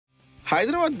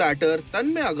Hyderabad batter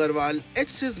Tanmay Agarwal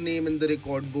etched his name in the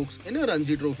record books in a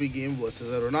Ranji Trophy game versus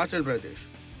Arunachal Pradesh.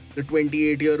 The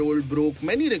 28-year-old broke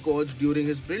many records during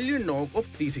his brilliant knock of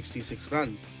 366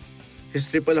 runs. His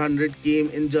triple hundred came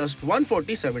in just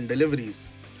 147 deliveries.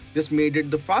 This made it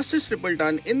the fastest triple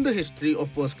ton in the history of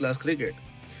first-class cricket.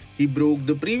 He broke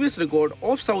the previous record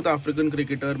of South African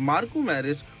cricketer Marco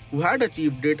Maris, who had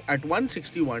achieved it at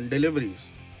 161 deliveries.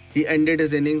 He ended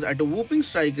his innings at a whooping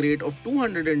strike rate of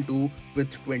 202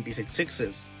 with 26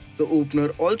 sixes. The opener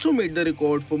also made the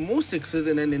record for most sixes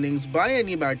in an innings by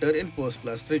any batter in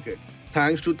first-class cricket.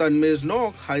 Thanks to Tanmay's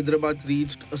knock, Hyderabad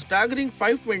reached a staggering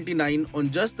 529 on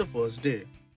just the first day.